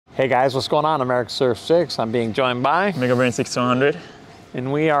Hey guys, what's going on? American Surf 6. I'm being joined by Mega Brain 6100.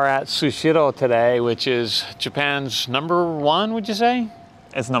 And we are at Sushiro today, which is Japan's #1, would you say?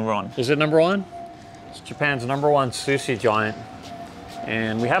 It's #1. Is it #1? It's Japan's #1 sushi joint.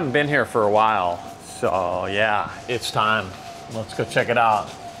 And we haven't been here for a while. So yeah, it's time. Let's go check it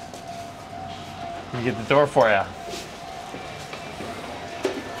out. Let me get the door for you.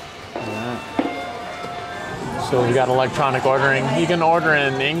 So we got electronic ordering. You can order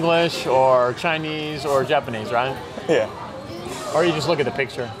in English or Chinese or Japanese, right? Yeah. Or you just look at the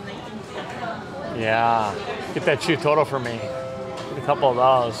picture. Yeah. Get that Chu-Toro for me. Get a couple of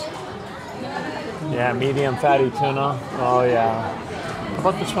those. Yeah, medium fatty tuna. Oh yeah. How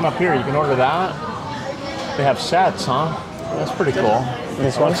about this one up here? You can order that. They have sets, huh? That's pretty cool.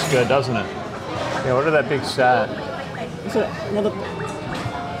 This one? Looks good, doesn't it? Yeah, order that big set.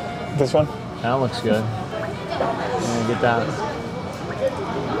 This one? That looks good. Yeah, get that.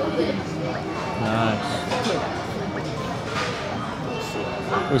 Nice.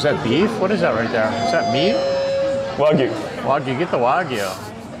 Was that beef? What is that right there? Is that meat? Wagyu. Wagyu, get the Wagyu.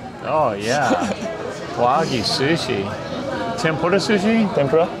 Oh yeah. Wagyu sushi. Tempura sushi?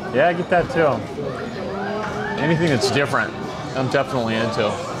 Tempura? Yeah, get that too. Anything that's different, I'm definitely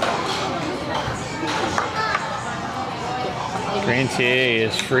into. Green tea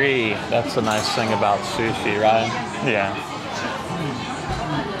is free. That's the nice thing about sushi, right? Yeah.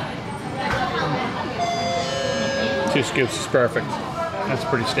 2 scoops is perfect. That's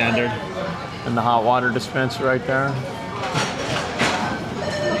pretty standard. And the hot water dispenser right there.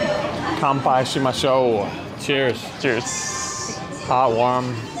 Kanpai shimashou. Cheers. Cheers. Hot,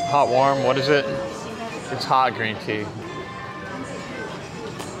 warm, what is it? It's hot green tea.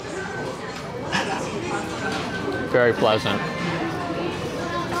 Very pleasant.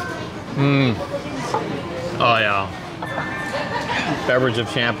 Oh yeah. Beverage of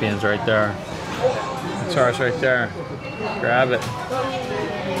champions right there. It's ours right there. Grab it.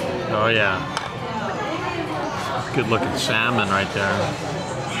 Oh yeah. Good looking salmon right there.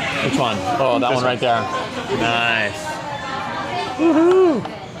 Which one? Oh, that one right there. Nice. Woohoo!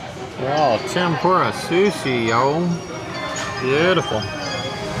 Wow, tempura sushi, yo. Beautiful.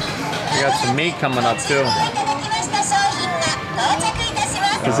 We got some meat coming up too.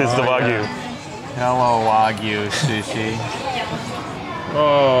 This is the Wagyu. Hello, Wagyu sushi.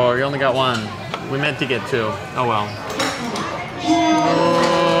 Oh, you only got one. We meant to get 2. Oh well.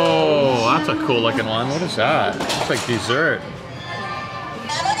 Oh, that's a cool looking one. What is that? It's like dessert.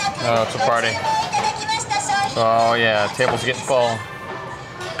 Oh, it's a party. Oh yeah, table's getting full.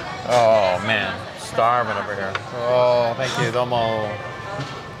 Oh man, starving over here. Oh, thank you, domo.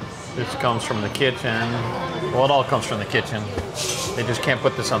 This comes from the kitchen. Well, it all comes from the kitchen. They just can't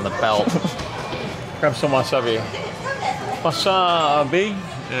put this on the belt. Grab some wasabi. Wasabi.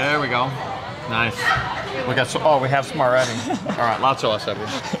 There we go. Nice. We got some. Oh, we have some already. All right, lots of wasabi.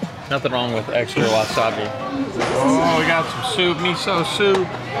 Nothing wrong with extra wasabi. Oh, we got some soup, miso soup.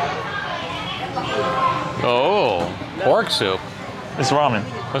 Oh, pork soup. It's ramen.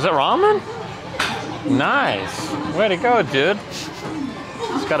 Was it ramen? Nice. Way to go, dude.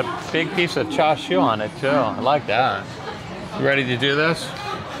 It's got a big piece of chashu on it too. I like that. You ready to do this?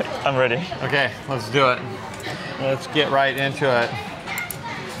 I'm ready. Okay, let's do it. Let's get right into it.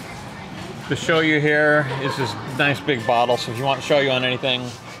 The show you here is this nice big bottle, so if you want to show you on anything,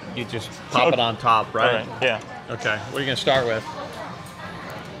 you just pop it on top, right? All right, yeah. Okay, what are you gonna start with?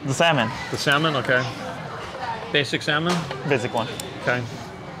 The salmon. The salmon, okay. Basic salmon? Basic one. Okay.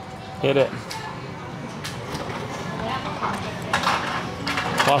 Hit it.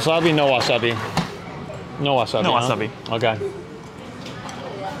 Wasabi, no wasabi. No wasabi. No huh? wasabi. Okay.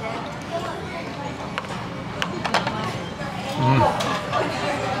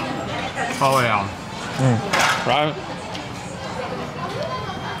 Oh yeah. Right?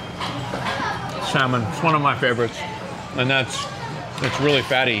 Salmon. It's one of my favorites. And it's really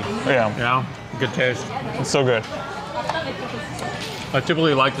fatty. Yeah. Yeah. Good taste. It's so good. I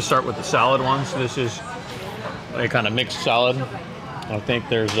typically like to start with the salad ones. This is a kind of mixed salad. I think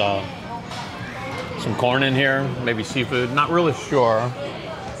there's some corn in here, maybe seafood. Not really sure.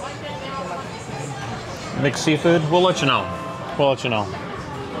 Mixed seafood? We'll let you know. We'll let you know.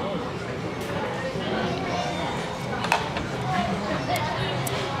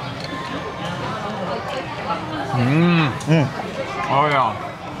 Oh yeah.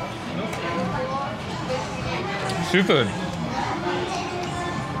 Seafood.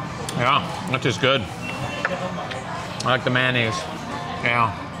 Yeah, that's just good. I like the mayonnaise.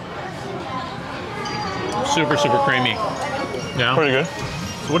 Yeah. Super, super creamy. Yeah. Pretty good.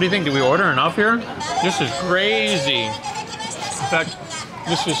 So what do you think? Did we order enough here? This is crazy. In fact,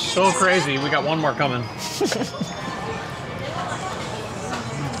 This is so crazy. We got one more coming.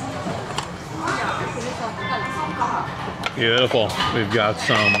 Beautiful. We've got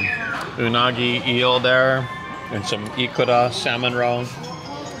some unagi eel there and some ikura salmon roe.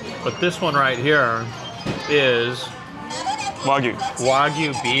 But this one right here is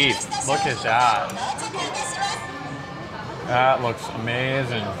Wagyu beef. Look at that. That looks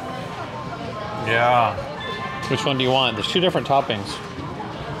amazing. Yeah. Which one do you want? There's two different toppings.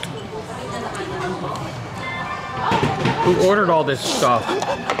 Who ordered all this stuff?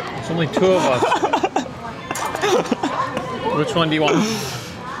 There's only two of us. Which one do you want?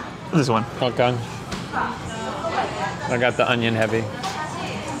 This one. Okay. I got the onion heavy.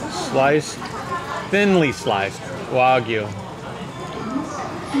 Sliced, thinly sliced Wagyu.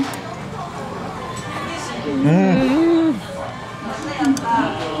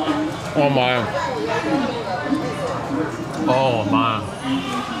 Oh my. Oh my.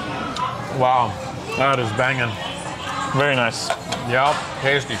 Wow. That is banging. Very nice. Yep.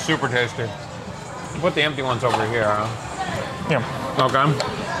 Tasty. Super tasty. Put the empty ones over here. Huh? Yeah. Okay.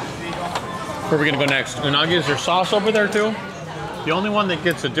 Where are we gonna go next? Unagi, is there sauce over there too? The only one that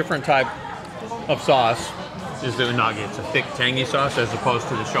gets a different type of sauce is the unagi. It's a thick, tangy sauce as opposed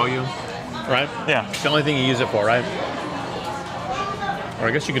to the shoyu, right? Yeah. It's the only thing you use it for, right? Or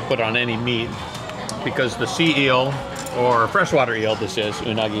I guess you could put it on any meat because the sea eel or freshwater eel, this is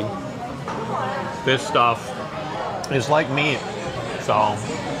unagi. This stuff is like meat. So,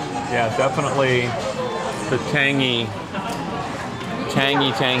 yeah, definitely the tangy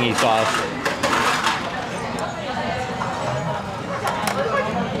sauce.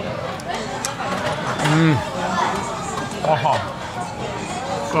 Oh,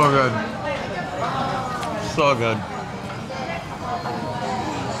 so good. So good.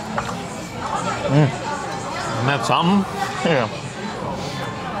 Isn't that something? Yeah.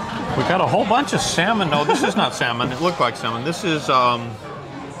 We got a whole bunch of salmon. No, this is not salmon. It looked like salmon. This is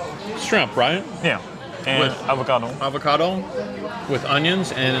shrimp, right? Yeah. And With avocado. Avocado with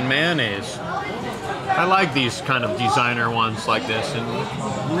onions and mayonnaise. I like these kind of designer ones like this.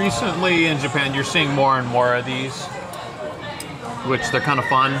 And recently in Japan, you're seeing more and more of these, which they're kind of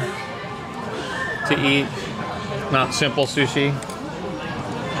fun to eat. Not simple sushi.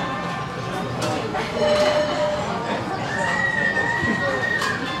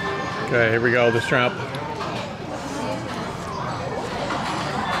 Okay, here we go, the shrimp.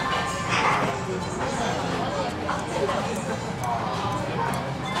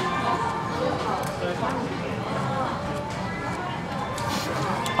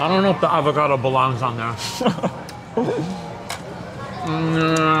 I don't know if the avocado belongs on there.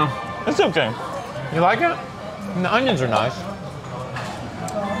 No. It's okay. You like it? And the onions are nice.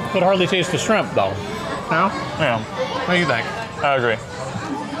 Could hardly taste the shrimp though. No? Yeah. What do you think? I agree.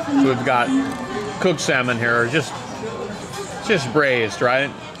 So we've got cooked salmon here, just braised, right?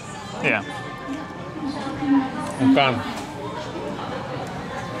 Yeah. Okay.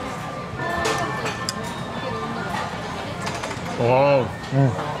 Oh.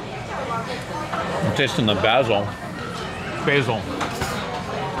 I'm tasting the basil. Basil.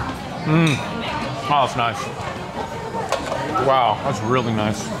 Oh, that's nice. Wow, that's really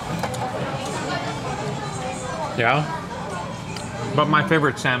nice. Yeah? But my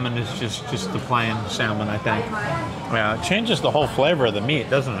favorite salmon is just the plain salmon, I think. Yeah, it changes the whole flavor of the meat,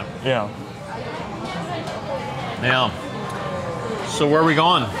 doesn't it? Yeah. Yeah. So where are we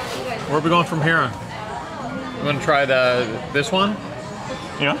going? Where are we going from here? You want to try this one?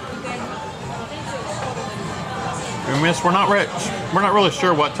 Yeah. We're not rich. We're not really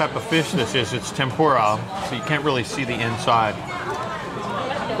sure what type of fish this is. It's tempura, so you can't really see the inside.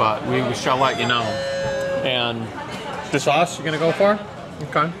 But we shall let you know. And the sauce you're gonna go for?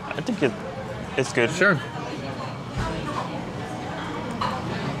 Okay. I think it's good. Sure.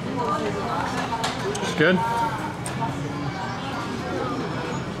 It's good.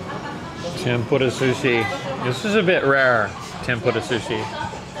 Tempura sushi. This is a bit rare, tempura sushi.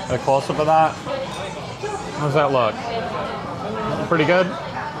 A close-up of that. How's that look? Pretty good?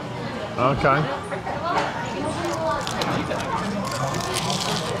 Okay.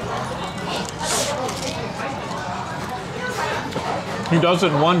 He does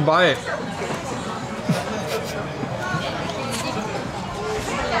it in one bite.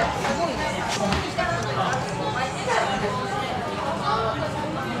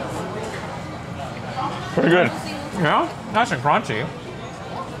 Pretty good. Yeah, nice and crunchy.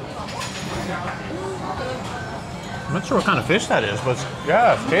 I'm not sure what kind of fish that is, but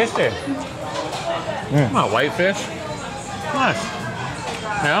yeah, it's tasty. Not white fish. Nice.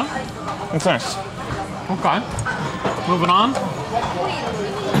 Yeah? It's nice. Okay. Moving on.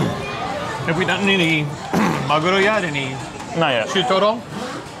 Have we done any maguro yet? Any Not yet. Chu-Toro?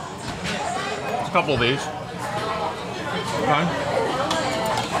 A couple of these. Okay.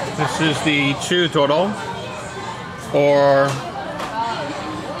 This is the Chu-Toro, or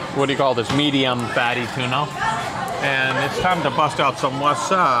what do you call this? Medium fatty tuna. And it's time to bust out some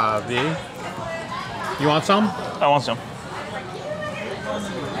wasabi. You want some? I want some.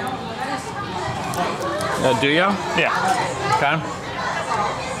 Do ya? Yeah. Okay.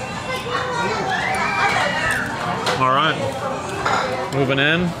 All right. Moving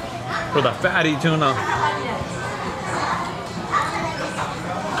in for the fatty tuna.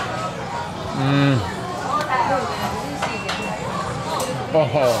 Oh,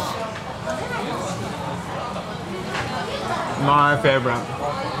 my favorite.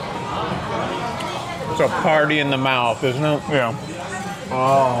 It's a party in the mouth, isn't it? Yeah.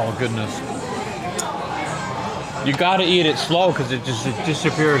 Oh goodness. You gotta eat it slow because it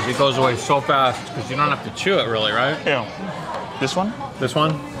disappears. It goes away so fast because you don't have to chew it really, right? Yeah. This one? This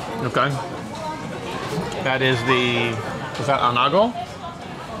one? Okay. That is that Anago?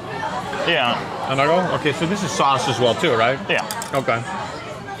 Yeah. Anago? Okay, so this is sauce as well too, right? Yeah. Okay.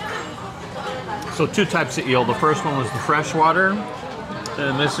 So two types of eel. The first one was the freshwater,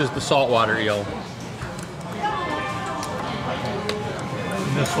 and this is the saltwater eel.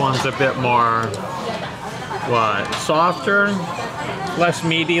 And this one's a bit more, softer, less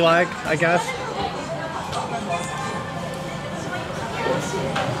meaty like, I guess.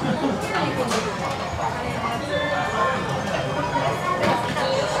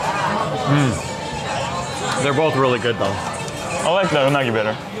 They're both really good though. I like the unagi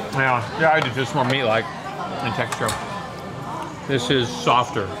better. Yeah, I do just more meat-like in texture. This is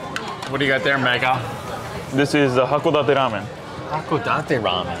softer. What do you got there, Mega? This is the Hakodate Ramen. Hakodate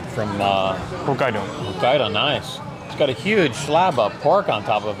Ramen from Hokkaido. Hokkaido, nice. It's got a huge slab of pork on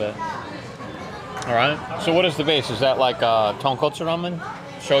top of it. All right. So what is the base? Is that like tonkotsu ramen?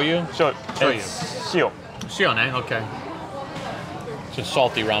 Shoyu? So Shoyu. it's shio. Shion, okay. It's a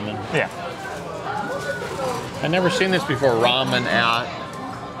salty ramen. Yeah. I've never seen this before, ramen at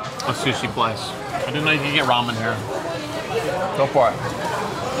a sushi place. I didn't know you could get ramen here. Go for it.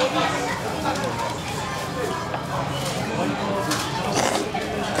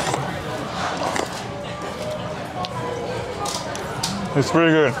 It's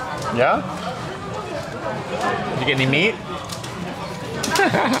pretty good. Yeah? Did you get any meat?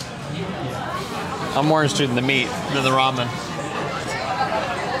 I'm more interested in the meat than the ramen.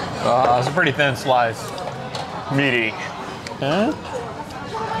 It's a pretty thin slice. Meaty. Huh?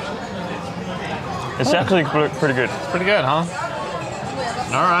 It's actually pretty good. It's pretty good, huh?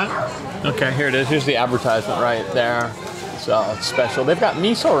 All right. Okay, here it is. Here's the advertisement right there. So it's special. They've got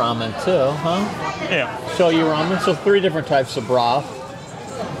miso ramen too, huh? Yeah. Shoyu ramen. So 3 different types of broth.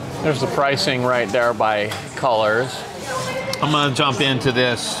 There's the pricing right there by colors. I'm gonna jump into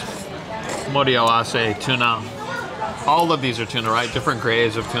this Morioase tuna. All of these are tuna, right? Different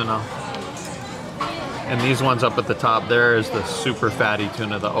grades of tuna. And these ones up at the top there is the super fatty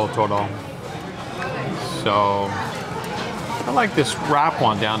tuna, the Otoro. So I like this wrap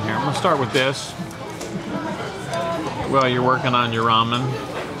one down here. I'm gonna start with this. Well, you're working on your ramen.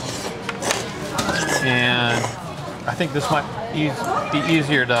 And I think this might be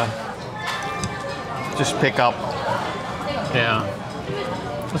easier to just pick up. Yeah.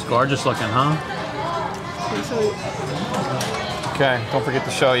 It's gorgeous looking, huh? Okay, don't forget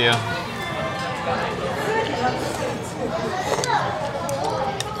to show you.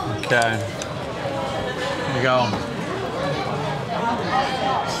 Okay. Here you go.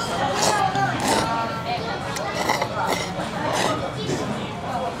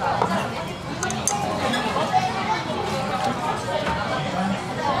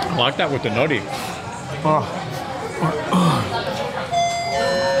 I like that with the nori. Oh.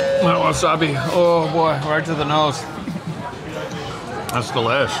 That wasabi. Oh boy, right to the nose. That's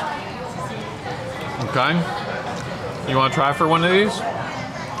delish. Okay. You want to try for one of these?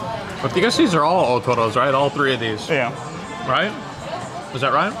 But I guess these are all Otoros, right? All 3 of these. Yeah. Right? Is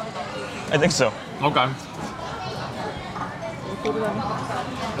that right? I think so. Okay.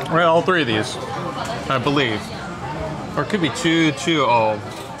 Right, all 3 of these, I believe. Or it could be two,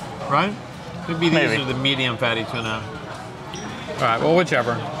 right? Could be these Maybe. are the medium fatty tuna. All right, well,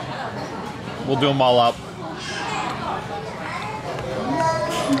 whichever. We'll do them all up.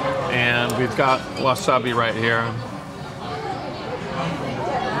 And we've got wasabi right here.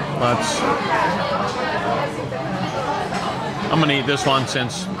 I'm gonna eat this one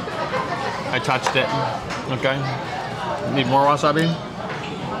since I touched it. Okay. Need more wasabi?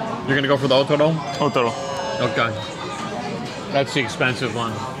 You're gonna go for the Otoro? Otoro. Okay. That's the expensive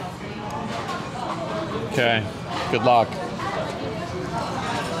one. Okay, good luck.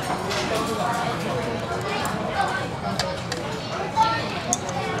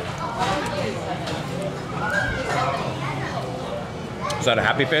 Is that a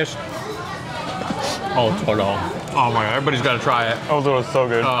happy fish? Oh, total. Oh my God, everybody's got to try it. Oh, that was so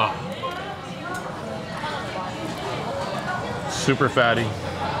good. Super fatty.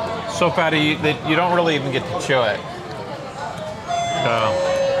 So fatty that you don't really even get to chew it.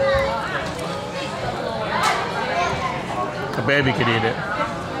 A baby could eat it.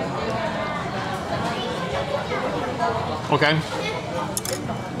 Okay.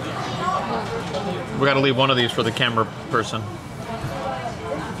 We got to leave one of these for the camera person.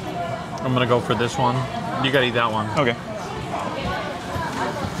 I'm gonna go for this one. You gotta eat that one. Okay.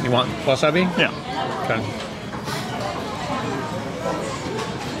 You want wasabi? Yeah. Okay.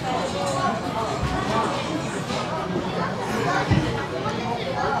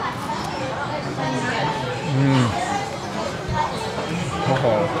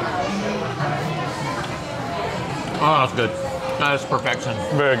 Oh, that's good. That is perfection.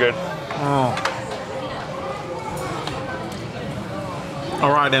 Very good. Oh.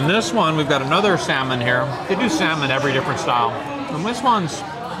 All right, in this one, we've got another salmon here. They do salmon every different style. And this one's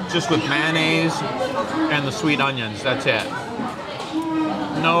just with mayonnaise and the sweet onions, that's it.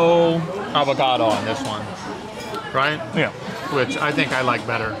 No avocado on this one, right? Yeah. Which I think I like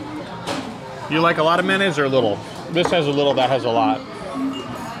better. You like a lot of mayonnaise or a little? This has a little, that has a lot.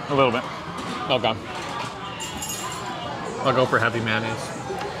 A little bit. Okay. I'll go for heavy mayonnaise.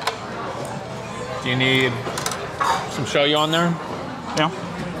 Do you need some shoyu on there? Yeah.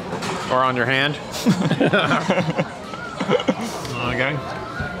 Or on your hand? Okay.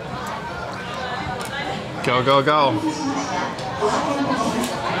 Go, go, go.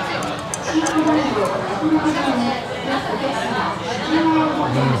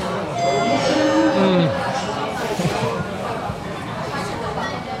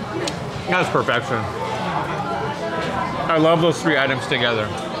 That's perfection. I love those three items together.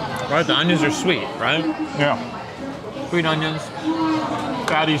 Right? The onions are sweet, right? Yeah. Sweet onions,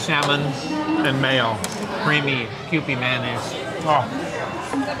 fatty salmon, and mayo. Creamy, Kewpie mayonnaise.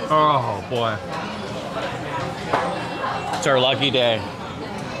 Oh boy. It's our lucky day.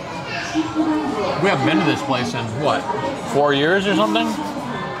 We haven't been to this place in what, 4 years or something?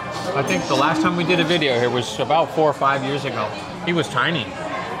 I think the last time we did a video here was about 4 or 5 years ago. He was tiny.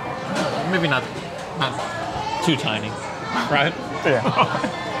 Maybe not too tiny, right? Yeah.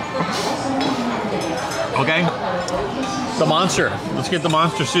 Okay. The monster. Let's get the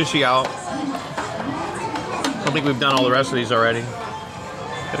monster sushi out. I don't think we've done all the rest of these already.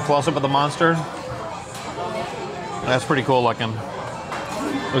 Get a close up of the monster. That's pretty cool looking.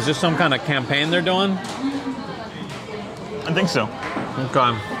 Was this some kind of campaign they're doing? I think so.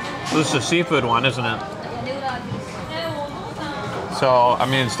 Okay. So this is a seafood one, isn't it? So, I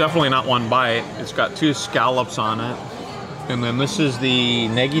mean, it's definitely not one bite. It's got 2 scallops on it. And then this is the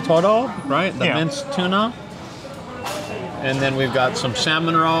Negitoro, right? The minced tuna. And then we've got some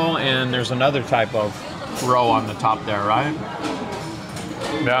salmon roe, and there's another type of roe on the top there, right?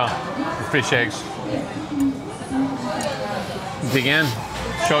 Yeah, the fish eggs. Dig in.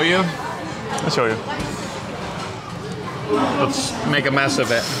 Show you? I'll show you. Let's make a mess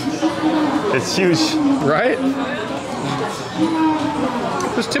of it. It's huge. Right?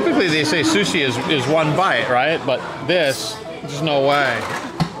 Because typically they say sushi is one bite, right? But this, there's no way,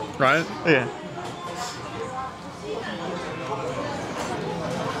 right? Yeah.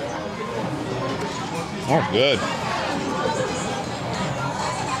 Oh, good.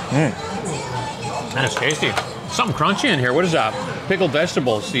 And it's tasty. Something crunchy in here. What is that? Pickled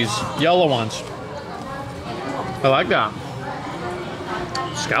vegetables, these yellow ones. I like that.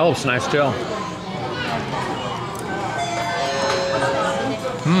 Scallop's nice too.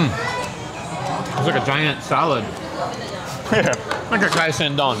 It's like a giant salad. Yeah. Like a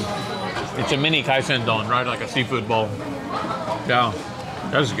kaisen don. It's a mini kaisen don, right? Like a seafood bowl. Yeah,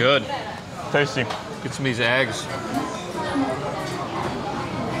 that's good. Tasty. Get some of these eggs.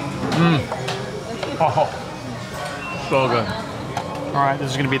 Oh, so good. All right,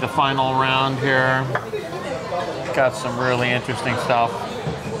 this is gonna be the final round here. Got some really interesting stuff.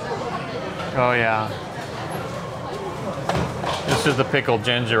 Oh yeah. This is the pickled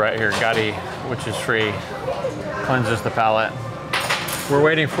ginger right here, Gari, which is free. Cleanses the palate. We're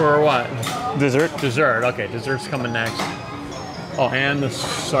waiting for what? Dessert. Dessert, okay, dessert's coming next. Oh, and the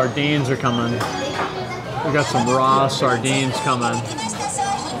sardines are coming. We got some raw sardines coming.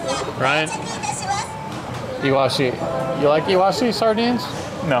 Right? Iwashi. You like Iwashi sardines?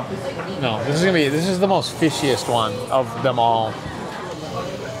 No. No, this is the most fishiest one of them all.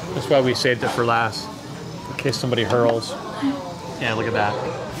 That's why we saved it for last. in case somebody hurls. Yeah, look at that.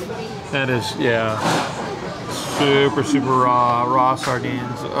 That is, yeah, super, super raw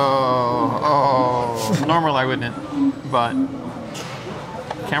sardines. Oh. Normally I wouldn't, but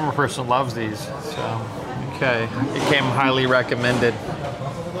camera person loves these, so, okay. It came highly recommended.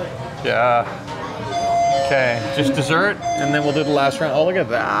 Yeah. Okay, just dessert, and then we'll do the last round. Oh, look at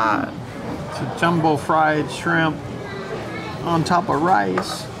that. It's a jumbo fried shrimp on top of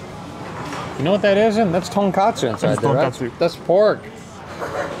rice. You know what that is? That's tonkatsu inside there, right? That's pork.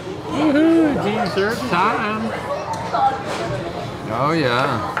 Woohoo, dessert time. Oh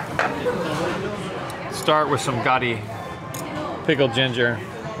yeah. Start with some Gari pickled ginger,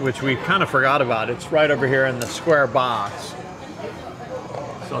 which we kind of forgot about. It's right over here in the square box.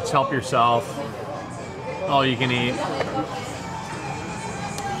 So let's help yourself. All you can eat.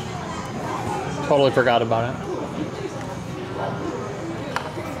 Totally forgot about it.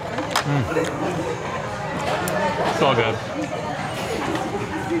 So good.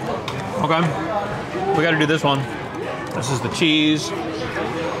 Okay, we got to do this one. This is the cheese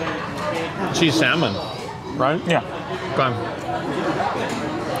salmon, right? Yeah. Okay.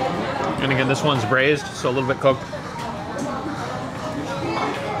 And again, this one's braised, so a little bit cooked.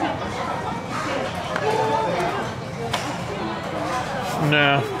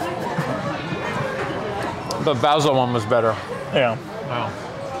 Nah. The basil one was better. Yeah. Wow.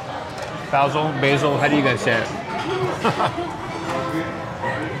 Basil, how do you guys say it?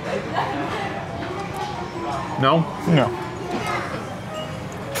 No? No.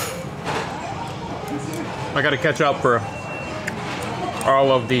 I gotta catch up for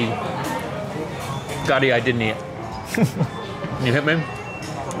all of the Gari I didn't eat. Can you hit me?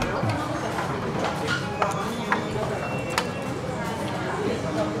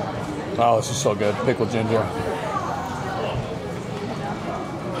 Oh, this is so good. Pickled ginger.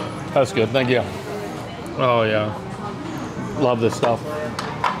 That's good, thank you. Oh yeah. Love this stuff.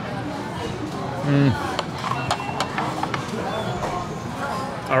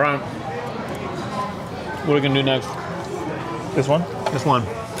 All right. What are we gonna do next? This one? This one.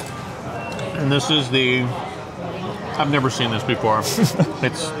 And this is the, I've never seen this before. It's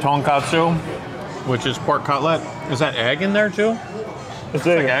tonkatsu, which is pork cutlet. Is that egg in there too? It's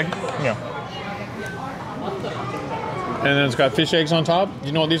like egg? Yeah. And then it's got fish eggs on top. Do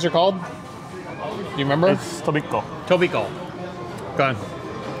you know what these are called? Do you remember? It's tobiko. Tobiko. Okay.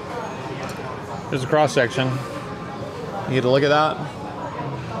 There's a cross section. You get to look at that.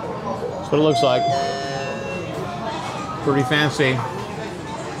 That's what it looks like. Pretty fancy.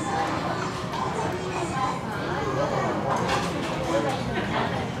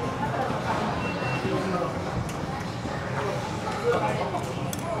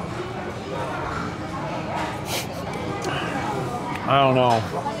 I don't know.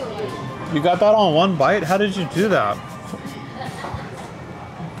 You got that all in one bite? How did you do that?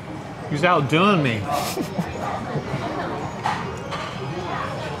 He's outdoing me.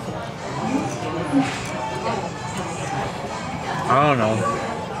 I don't know.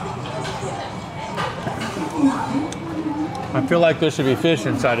 I feel like there should be fish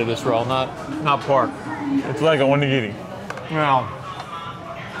inside of this roll, not pork. It's like a onigiri. Yeah.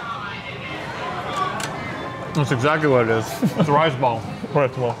 That's exactly what it is. It's a rice ball.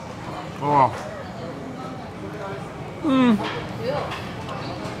 Rice ball. Oh.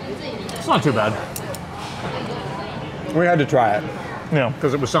 It's not too bad. We had to try it. Yeah.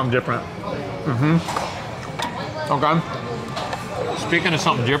 Because it was something different. Okay. Speaking of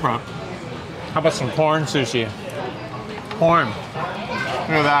something different, how about some corn sushi? Corn.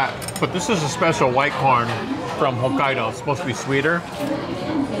 Look at that. But this is a special white corn from Hokkaido. It's supposed to be sweeter.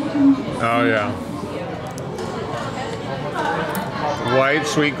 Oh yeah. White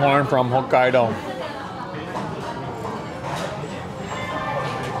sweet corn from Hokkaido.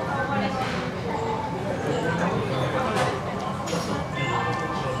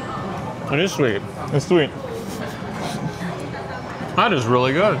 It is sweet. It's sweet. That is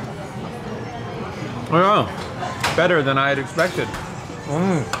really good. Oh yeah. Better than I had expected.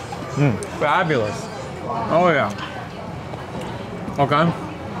 Fabulous. Oh yeah. Okay.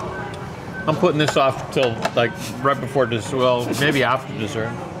 I'm putting this off till like right before dessert. Well, maybe after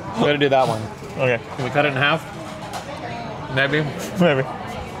dessert. We gotta do that one. Okay. Can we cut it in half? Maybe. Maybe.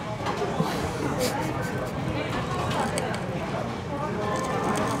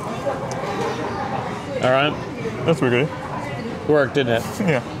 All right. That's pretty good. Worked, didn't it?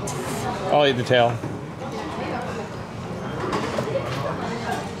 Yeah. I'll eat the tail.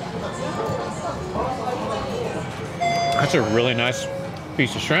 That's a really nice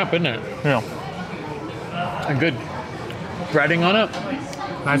piece of shrimp, isn't it? Yeah. A good breading on it.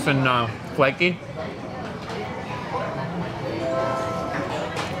 Nice and flaky.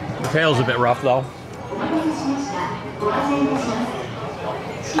 The tail's a bit rough though.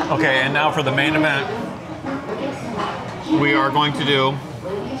 Okay, and now for the main event. We are going to do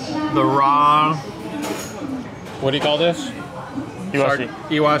the raw, what do you call this? Iwashi.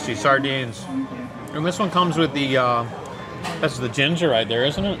 Iwashi, sardines. And this one comes with the, that's the ginger right there,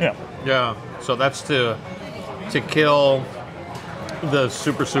 isn't it? Yeah. Yeah, so that's to kill the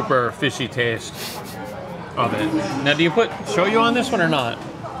super fishy taste of it. Now, do you put shoyu on this one or not?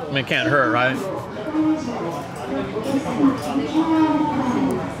 I mean, it can't hurt, right?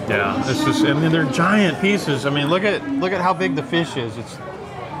 Yeah, this is, I mean, they're giant pieces. I mean, look at how big the fish is. It's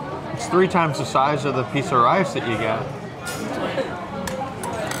 3 times the size of the piece of rice that you get.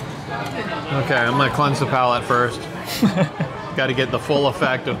 Okay, I'm gonna cleanse the palate first. Got to get the full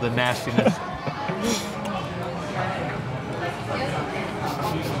effect of the nastiness.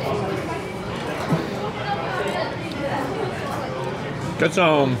 Get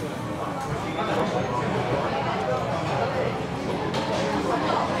some.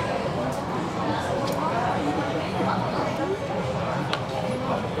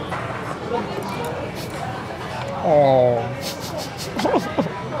 Oh.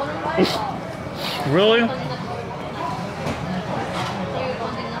 Really?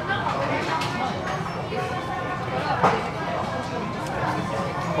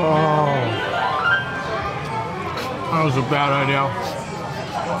 Oh. That was a bad idea.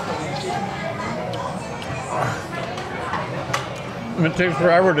 It takes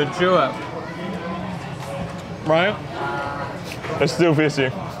forever to chew it. Right? It's still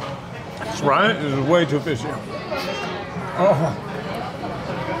fishy. That's right. It is way too fishy. Oh.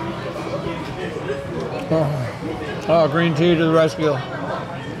 Oh, green tea to the rescue.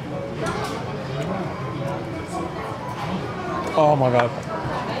 Oh my God.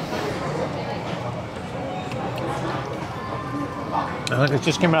 I think it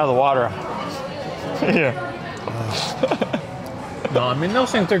just came out of the water. Yeah. No, I mean,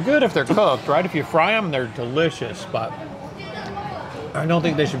 those things, they're good if they're cooked, right? If you fry them, they're delicious, but I don't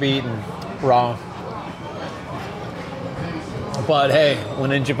think they should be eaten raw. But hey,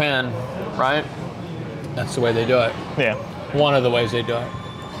 when in Japan, right? That's the way they do it. Yeah. One of the ways they do it.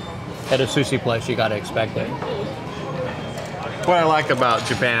 At a sushi place, you gotta expect it. What I like about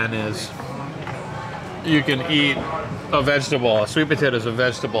Japan is you can eat a vegetable, a sweet potato is a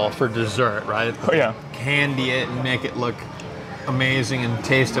vegetable for dessert, right? Oh yeah. Candy it and make it look amazing and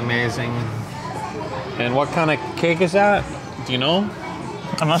taste amazing. And what kind of cake is that? Do you know?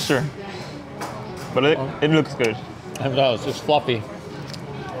 I'm not sure. But it looks good. I know, it's just fluffy.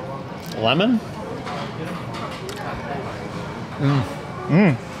 Lemon?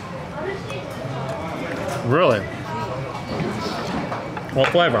 Really? What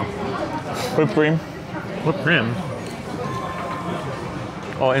flavor? Whipped cream. Whipped cream?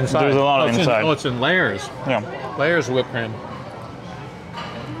 Oh, inside. There's a lot inside. It's in layers. Yeah. Layers of whipped cream.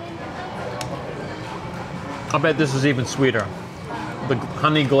 I bet this is even sweeter. The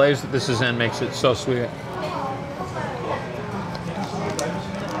honey glaze that this is in makes it so sweet.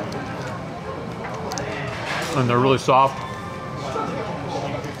 And they're really soft.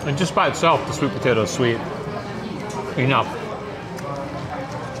 And just by itself, the sweet potato is sweet. Enough.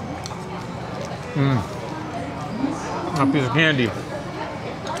 A piece of candy.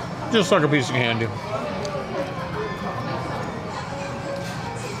 Just like a piece of candy.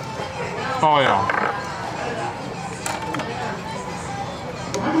 Oh yeah.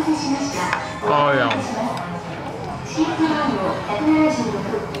 Oh yeah.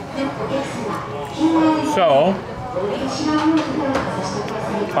 So,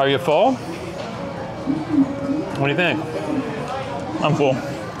 are you full? What do you think? I'm full.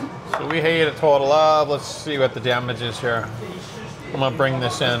 So we ate a total of, let's see what the damage is here. I'm gonna bring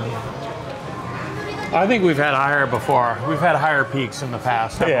this in. I think we've had higher before. We've had higher peaks in the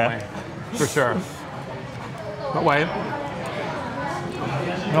past, haven't we? For sure. But wait.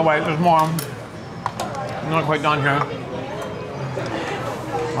 No, wait, there's more. I'm not quite done here.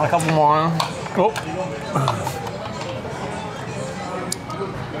 A couple more. Oh.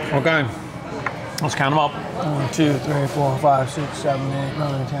 Okay. Let's count them up. 1, 2, 3, 4, 5, 6, 7, 8,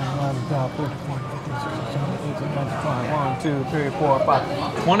 9, 10, 11, 12, 13, 14, 15, 16, 17, 18, 19, 20. 1, 2, 3, 4,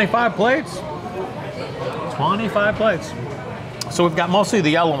 5. 25 plates. 25 plates. So we've got mostly the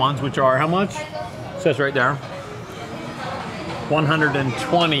yellow ones, which are how much? It says right there.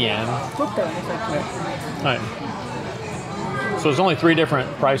 120 yen. All right. So there's only 3 different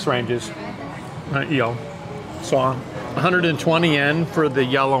price ranges. So 120 yen for the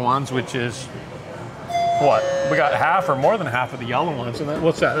yellow ones, which is what? We got half or more than half of the yellow ones. And then,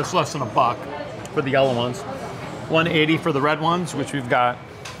 what's that? That's less than $1 for the yellow ones. 180 for the red ones, which we've got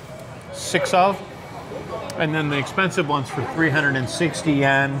 6 of. And then the expensive ones for 360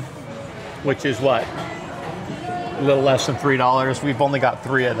 yen, which is what? A little less than $3. We've only got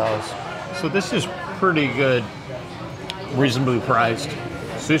 3 of those. So this is pretty good, reasonably priced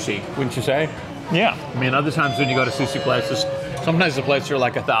sushi, wouldn't you say? Yeah. I mean, other times when you go to sushi places, sometimes the plates are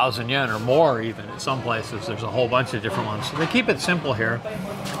like 1,000 yen or more even. At some places, there's a whole bunch of different ones. So they keep it simple here.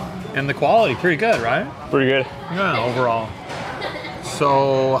 And the quality, pretty good, right? Pretty good. Yeah, overall.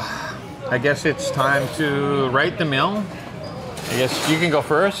 So, I guess it's time to rate the meal. I guess you can go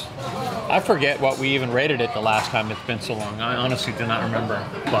first. I forget what we even rated it the last time. It's been so long. I honestly do not remember.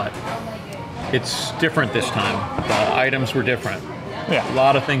 But it's different this time. The items were different. Yeah. A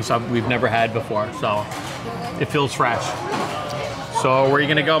lot of things we've never had before. So, it feels fresh. So, where are you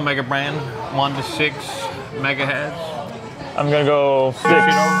going to go, Mega Brand? 1 to 6 mega heads? I'm gonna go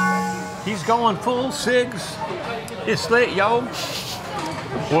 6. He's going full 6. It's lit, yo.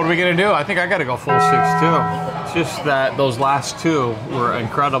 What are we gonna do? I think I gotta go full 6 too. It's just that those last 2 were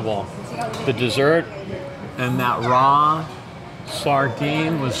incredible. The dessert and that raw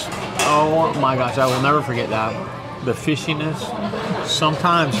sardine was, oh my gosh, I will never forget that. The fishiness.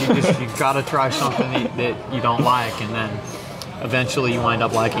 Sometimes you gotta try something that you don't like, and then eventually you wind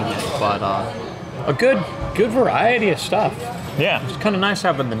up liking it. But a good variety of stuff. Yeah. It's kind of nice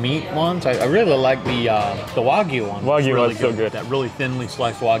having the meat ones. I really like the Wagyu one. Wagyu really was so good. That really thinly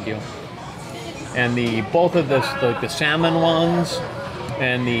sliced Wagyu. And both of the salmon ones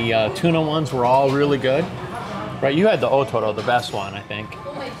and the tuna ones were all really good. Right, you had the Otoro, the best one, I think.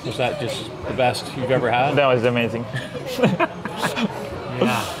 Was that just the best you've ever had? That was amazing.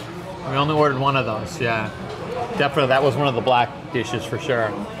 Yeah. We only ordered one of those, yeah. Definitely, that was one of the black dishes for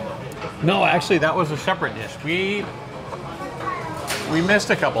sure. No, actually, that was a separate dish. We missed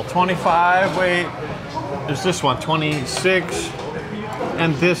a couple. 25, wait. There's this one, 26.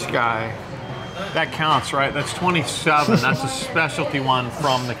 And this guy. That counts, right? That's 27. That's a specialty one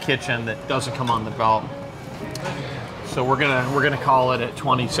from the kitchen that doesn't come on the belt. So we're gonna call it at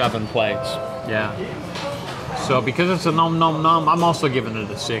 27 plates. Yeah. So because it's a nom nom nom, I'm also giving it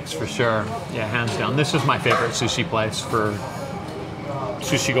a 6 for sure. Yeah, hands down. This is my favorite sushi place for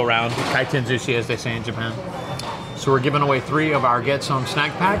sushi go round. Kaiten sushi, as they say in Japan. So we're giving away 3 of our Get Some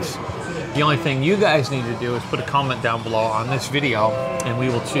snack packs. The only thing you guys need to do is put a comment down below on this video, and we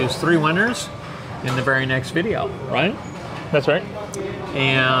will choose 3 winners in the very next video, right? That's right.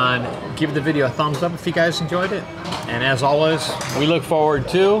 And give the video a thumbs up if you guys enjoyed it. And as always, we look forward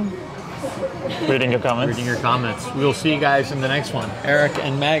to Reading your comments. We will see you guys in the next one. Eric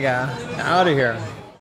and Mega, out of here.